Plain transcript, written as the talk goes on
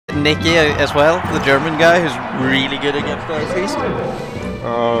Nicky as well, the German guy who's really good against Voff3s.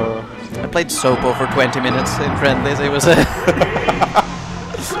 I played Sopo for 20 minutes in friendlies. It was a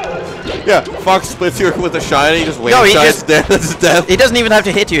yeah, Fox splits you with a shiny, just waves just death. That's death. He doesn't even have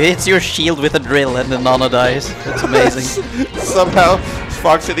to hit you. He hits your shield with a drill and the Nana dies. It's amazing. Somehow,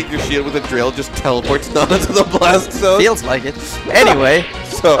 Fox hitting your shield with a drill just teleports Nana to the blast zone. Feels like it. Anyway.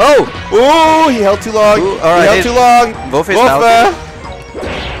 So, ooh, he held too long. Alright, he held too long.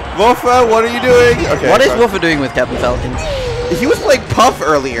 Voff3, what are you doing? Okay. What is Voff3 doing with Captain Falcon? He was playing Puff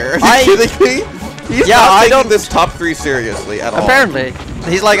earlier. Are you kidding me? He's not taking this top 3 seriously at all. Apparently.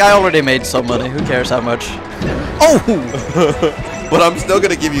 He's like, I already made some money. Who cares how much? Oh! But I'm still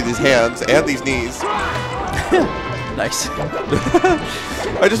going to give you these hands and these knees. Nice.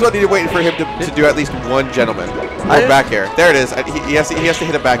 I just want you to wait for him to do at least one gentleman. Or back air. There it is. He has to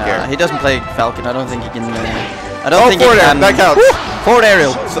hit a back air. He doesn't play Falcon. I don't think he can... I don't think forward he air. can... That counts. Forward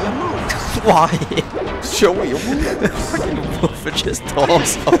aerial. Why? Show me your Voff3 just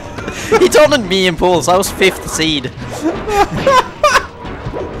taunts off. He taunted me in pools. I was 5th seed.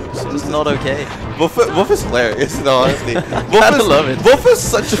 This is not okay. Voff is hilarious, in all honesty. I love it. Voff is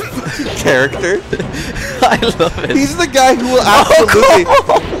such a character. I love it. He's the guy who will absolutely...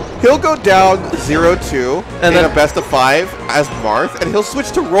 He'll go down 0-2 in a best of 5 as Marth, and he'll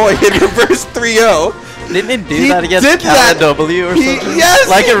switch to Roy and reverse 3-0. Didn't he do that against KW or something? Yes!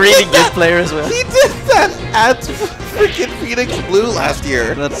 Like a really good player as well. He did that at freaking Phoenix Blue last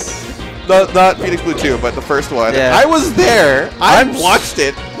year. That's... Not Phoenix Blue 2, but the first one. Yeah. I was there. I watched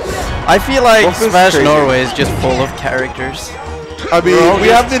it. I feel like Smash Norway is just full of characters. I mean, we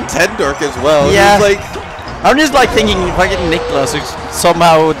have Nintendork as well. Yeah. Like, I'm just like thinking, fucking Niklas who's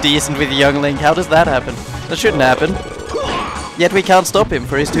somehow decent with Young Link. How does that happen? That shouldn't happen. Yet we can't stop him,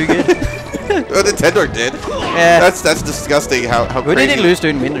 for he's too good. well, Nintendork did. Yeah. That's disgusting. How Who crazy. did he lose to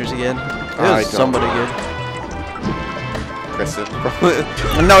in Winners again? It was somebody good. Kristen.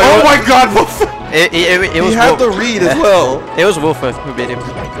 No. Oh my God! It was. He had the read as well. It was Voff3 who beat him.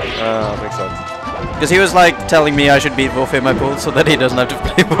 Makes sense. Because he was like telling me I should beat Voff3 in my pool so that he doesn't have to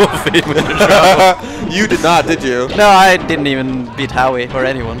play Voff3 in Winners. You did not, did you? No, I didn't even beat Howie or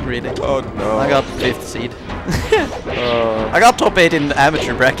anyone really. Oh no. I got 5th seed. I got top 8 in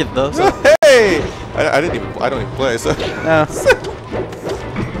amateur bracket though. So. Hey! I don't even play, so. No.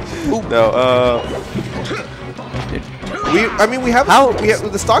 No. We have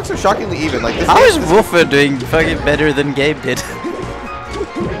the stocks are shockingly even. Like this. How is Voff3 doing fucking better than Gabe did?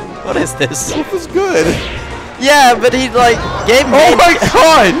 What is this? Voff3's good. Yeah, but he like Gabe. Oh my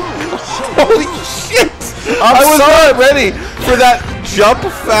God! Holy shit! I was not ready for that jump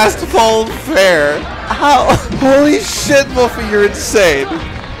fast fall fair. How? Holy shit, Voff3, you're insane.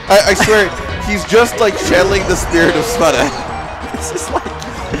 I swear, he's just like channeling the spirit of Sveta. This is like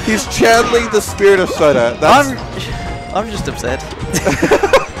he's channeling the spirit of Sveta. I'm just upset.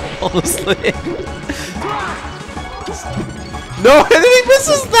 Honestly. No, and then he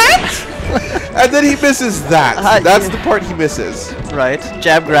misses that! And then he misses that. That's the part he misses. Right.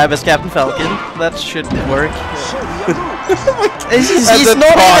 Jab grab as Captain Falcon. That should work. He's not even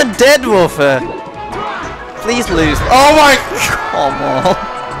dead, Voff3. Please lose. Oh my... Come on.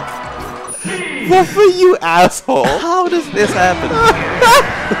 Voff3, you asshole. How does this happen?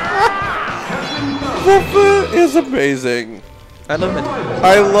 Voff3 is amazing. I love it.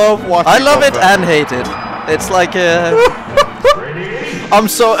 I love watching I love it Voff3. and hate it. It's like I'm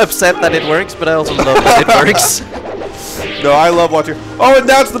so upset that it works, but I also love that it works. No, I love watching. Oh, and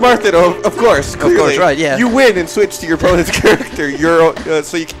that's the Marth Ditto, of course. Clearly. Of course, right, yeah. You win and switch to your opponent's character,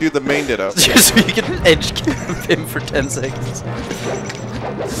 so you can do the main Ditto. Just so you can edge him for 10 seconds.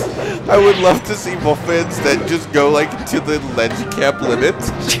 I would love to see Voff3 instead just go like to the ledge cap limit.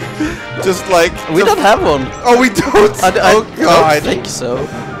 Just like... We don't have one. Oh, we don't? I God. don't think so.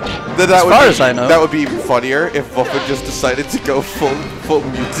 Then as far as I know. That would be funnier if Voff3 just decided to go full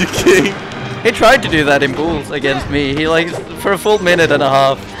Music King. He tried to do that in pools against me. He like, for a full minute and a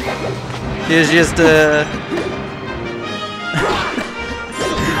half. He was just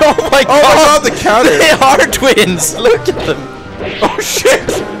Oh my God! Oh my God, the counter! They are twins! Look at them! Oh shit!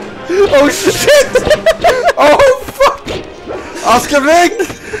 Oh shit! Oh fuck! Oscar Vic!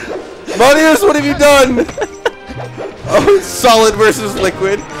 Marius, what have you done? Oh, solid versus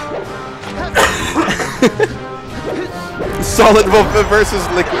liquid. Solid versus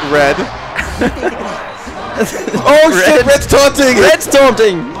liquid red. Oh shit, red's taunting! Red's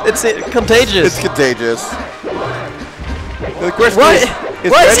taunting! It's contagious. It's contagious. The question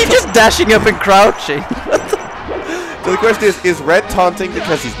why is he just dashing up and crouching? So the question is Red taunting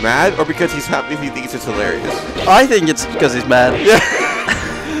because he's mad or because he's happy he thinks it's hilarious? I think it's because he's mad. Yeah.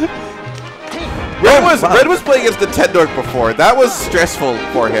 Red was playing against the Tendork before. That was stressful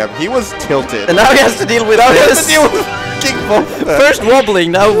for him. He was tilted. And now he has to deal with Now he this. has to deal with fucking Voff3. First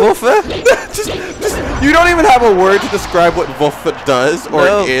wobbling, now Voff3. just, you don't even have a word to describe what Voff3 does or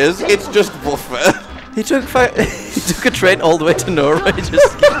is. It's just Voff3. He took he took a train all the way to Norway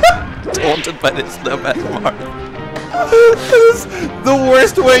just to get taunted by this dumbass Mark. That is the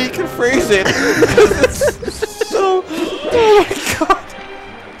worst way you can phrase it. It's so... Oh my god.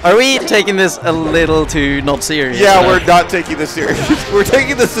 Are we taking this a little too not serious? Yeah, we're not taking this serious. We're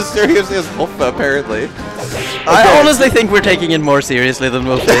taking this as seriously as Voff3, apparently. I honestly think we're taking it more seriously than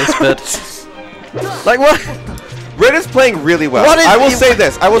Voff3, but... Like, what? Red is playing really well. I will say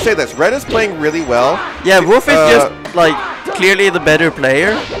this. Red is playing really well. Yeah, Voff is just, like, clearly the better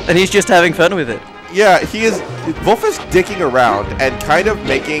player, and he's just having fun with it. Yeah, he is. Voff is dicking around and kind of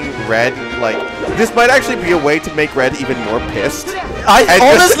making Red, like, this might actually be a way to make Red even more pissed. I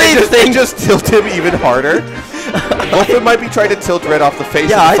honestly think... just tilt him even harder. Voff might be trying to tilt Red off the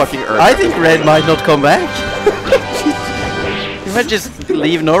face of the fucking earth. I think Red might not come back. He might just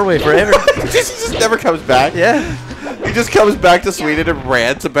leave Norway forever. He just never comes back. Yeah. He just comes back to Sweden and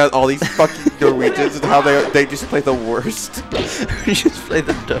rants about all these fucking Norwegians and how they just play the worst. We just play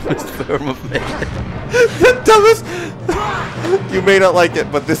the dumbest form of melee. The dumbest. You may not like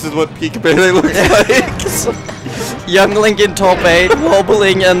it, but this is what peak melee looks like. Young Link in top 8,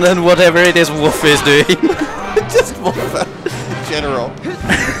 wobbling, and then whatever it is Voff is doing. Just Voff in general.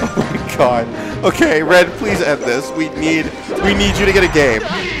 Oh my god. Okay, Red, please end this. We need you to get a game.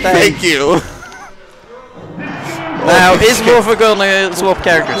 Thank you. Now, is Voff gonna swap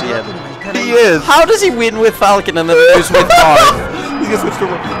characters again? He is. How does he win with Falcon and then lose with Marth?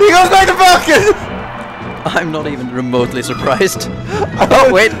 He goes back to Falcon! I'm not even remotely surprised. Oh,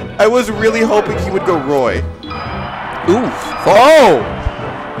 wait. I was really hoping he would go Roy. Ooh. Oh!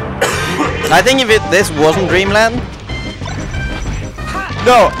 I think if this wasn't Dreamland...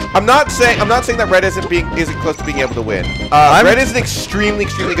 No, I'm not saying that Red isn't close to being able to win. Red is an extremely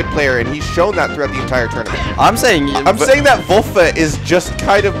good player, and he's shown that throughout the entire tournament. I'm saying that Voff is just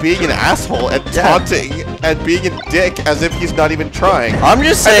kind of being an asshole and taunting and being a dick as if he's not even trying. I'm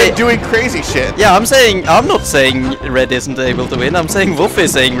just saying and doing crazy shit. Yeah, I'm not saying Red isn't able to win. I'm saying Voff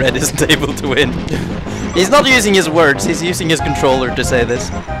is saying Red isn't able to win. He's not using his words. He's using his controller to say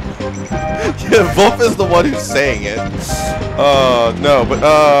this. Yeah, Voff is the one who's saying it. No, but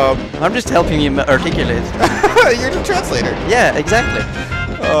I'm just helping him articulate. You're the translator. Yeah, exactly.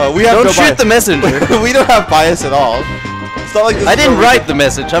 We have Don't shoot the messenger. We don't have bias at all. It's not like this. I didn't write the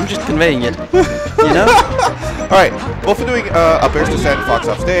message. I'm just conveying it. You know. All right, Voff doing up airs descent, Fox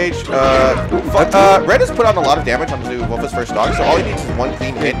off stage. Red has put on a lot of damage onto Voff's first stock, so all he needs is one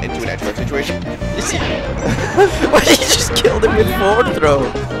clean hit into an edge guard situation. Well, he just killed him with forward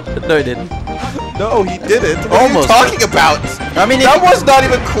throw. No, he didn't. No, he didn't. What Almost. are you talking about? I mean, that was not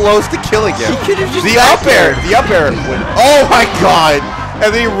even close to killing him. He could have just the up air. Oh my god!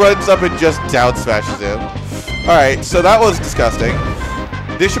 And then he runs up and just down smashes him. All right, so that was disgusting.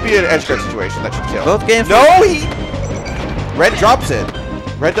 This should be an edge guard situation that should kill. Both games. No, Red drops it.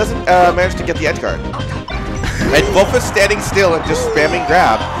 Red doesn't manage to get the edge guard. And Voff is standing still and just spamming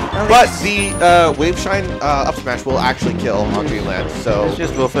grab. But the Wave Shine up smash will actually kill on Dreamland. So it's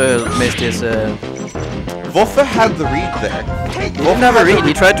just Voff missed his. Voff had the read there. Voff never read.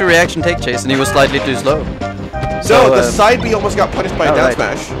 He tried to reaction take chase and he was slightly too slow. So the side B almost got punished by a down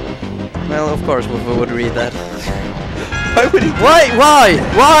smash. Well, of course Voff would read that. Why would he? Why?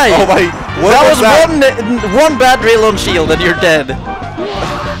 Oh my! That was one bad drill on shield and you're dead.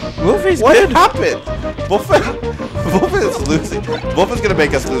 Voff what happened? Voff is losing. Voff is gonna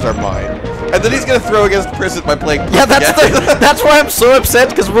make us lose our mind, and then he's gonna throw against Prison by playing. Yeah, that's why I'm so upset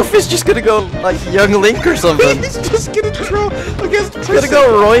because Voff is just gonna go like Young Link or something. He's just gonna throw against Prison. He's gonna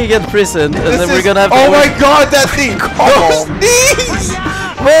go Roy against Prison, and then we're gonna have. Oh my god, that thing! Those knees!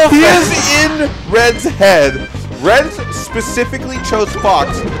 He is in Red's head. Red specifically chose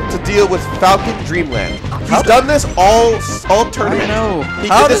Fox to deal with Falcon Dreamland. He's done this all tournament. I know. He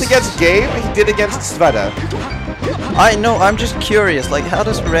did this against Gabe, he did against Sveta. I know, I'm just curious, like how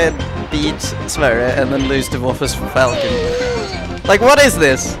does Red beat Sverre and then lose to Voff's Falcon? Like what is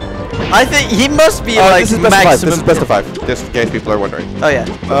this? I think he must be like this is maximum. This is best of 5, just in case people are wondering. Oh yeah.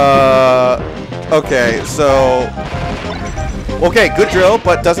 Okay, so... Okay, good drill,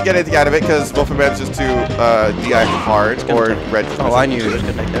 but doesn't get anything out of it because Voff manages to DI hard or Red. Oh, I knew he was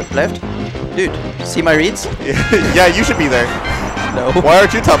gonna take that. Left? Dude, see my reads? Yeah, you should be there. No. Why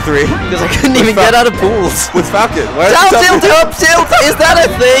aren't you top 3? Because I couldn't even get out of pools. With Falcon. Down tilt, up tilt! Is that a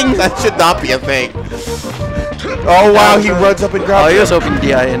thing? That should not be a thing. Oh wow, he runs up and grabs Oh, he him. was hoping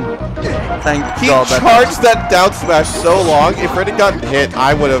DI in. Thank He God. charged that down smash so long. If Red had gotten hit,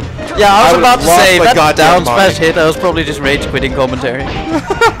 I would have. Yeah, I was would've about to lost say my that goddamn down smash mind. hit. I was probably just rage quitting commentary.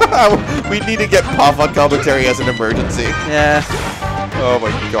 We need to get Puff on commentary as an emergency. Yeah. Oh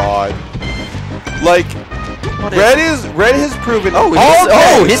my God. Like, What Red has proven Oh, all day.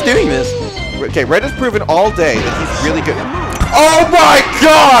 oh, he's doing this. Okay, Red has proven all day that he's really good. Oh my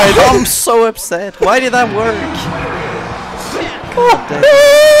God! I'm so upset. Why did that work?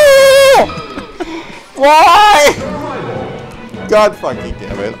 Why? God fucking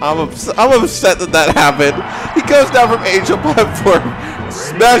damn it! I'm upset that that happened. He goes down from Angel platform,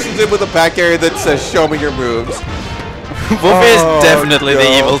 smashes him with a back air that says, "Show me your moves." Voff is definitely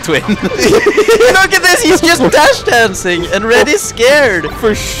the evil twin. Look at this, he's just dash dancing, and Red is scared.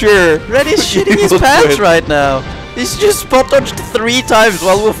 For sure. Red is shitting his pants right now. He's just spot dodged 3 times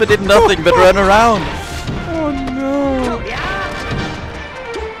while Voff did nothing but run around. Oh no.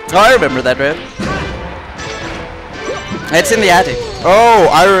 Oh, I remember that, Red. It's in the attic. Oh,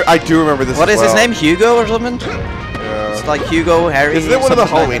 I do remember this. What as is well. his name? Hugo or something? Yeah. It's like Hugo, Harry. Isn't it one of the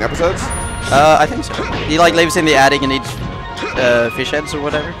something like Halloween episodes? I think so. He like lives in the attic and eats fish heads or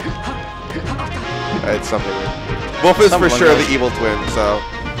whatever. It's something. Voff is for Someone sure knows. the evil twin, so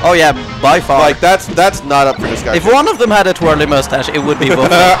Oh yeah, by far. like that's not up for discussion. If one of them had a twirly mustache, it would be Voff.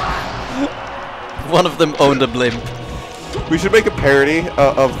 One of them owned a blimp. We should make a parody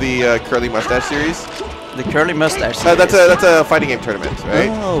of the curly mustache series. The curly mustache. That's a fighting game tournament, right?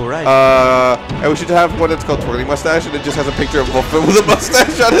 Oh right. And we should have one that's called Twirly Mustache, and it just has a picture of Voff with a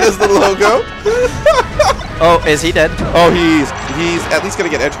mustache on it as the logo. Oh, is he dead? Oh, he's at least gonna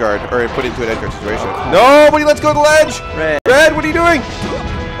get edge guard or put into an edge guard situation. Nobody, let's go to the ledge. Red. Red, what are you doing?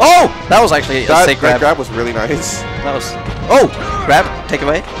 Oh, that was actually a sick That grab. grab was really nice. That was. Oh, grab, take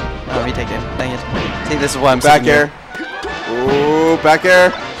away. Oh, he take him. Dang it. See, this is why I'm Back sitting air. Ooh, back air.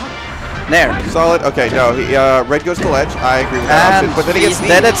 here. There. Solid. Okay, no, Red goes to ledge. I agree with that And option. But then he he's gets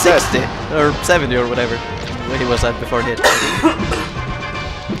dead kneed at instead. 60 or 70 or whatever. Where he was at before hit.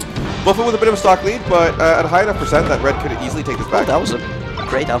 Voff with a bit of a stock lead, but at a high enough percent that Red could easily take this Oh, back. that was a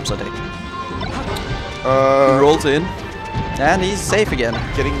great upside take. Rolls in. And he's safe again.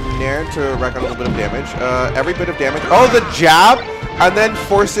 Getting Nair to rack on a little bit of damage. Every bit of damage. Oh, the jab! And then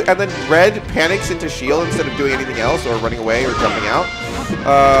force it, and then Red panics into shield instead of doing anything else or running away or jumping out.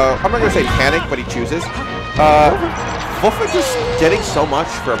 I'm not gonna say panic, but he chooses. Voff just getting so much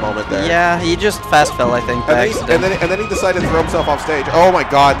for a moment there. Yeah, he just fast fell, I think, by accident. And then he decided to throw himself off stage. Oh my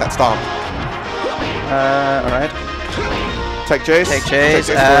God, that stomp. Alright. Tech chase. Take chase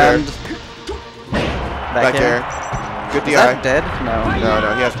forward and... air. Back air. air. Good Is DI. that dead? No.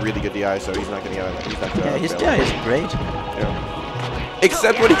 No, he has really good DI, so he's not gonna get it. He's not Yeah, his DI is great. Yeah.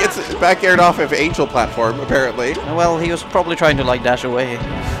 Except when he gets back aired off of Angel platform, apparently. Well, he was probably trying to like dash away.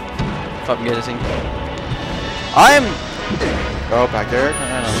 If I'm guessing. I'm... Oh, back air.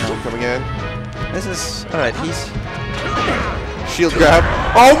 I don't know. Coming in. This is... Alright, he's... Shield grab.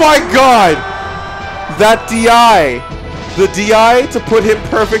 Oh my God! That DI! The DI to put him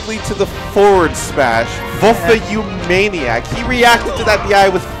perfectly to the forward smash. Voff3, you maniac. He reacted to that DI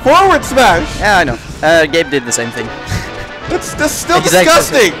with forward smash! Yeah, I know. Gabe did the same thing. That's still Exactly.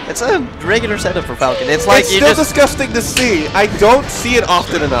 disgusting! It's a regular setup for Falcon. It's like It's you still just... disgusting to see. I don't see it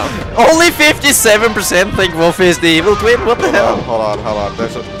often enough. Only 57% think Voff is the evil twin? What the hell? Hold on.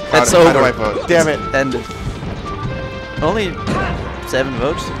 There's a, That's how do over. I vote? Damn it. Ended. Only 7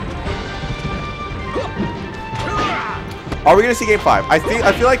 votes. Are we gonna see game 5? I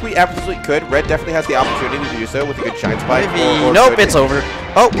feel like we absolutely could. Red definitely has the opportunity to do so with a good shine spike. Maybe... or Nope, good- it's over.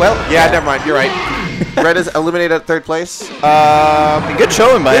 Oh, well. Yeah, never mind. You're right. Red is eliminated at 3rd place. Good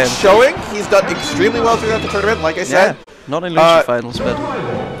showing by Good him. showing. He's done extremely well throughout the tournament, like I Yeah. said. Not in Luigi finals, but...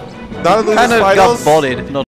 Not in Losers Kind of got finals. bodied. Not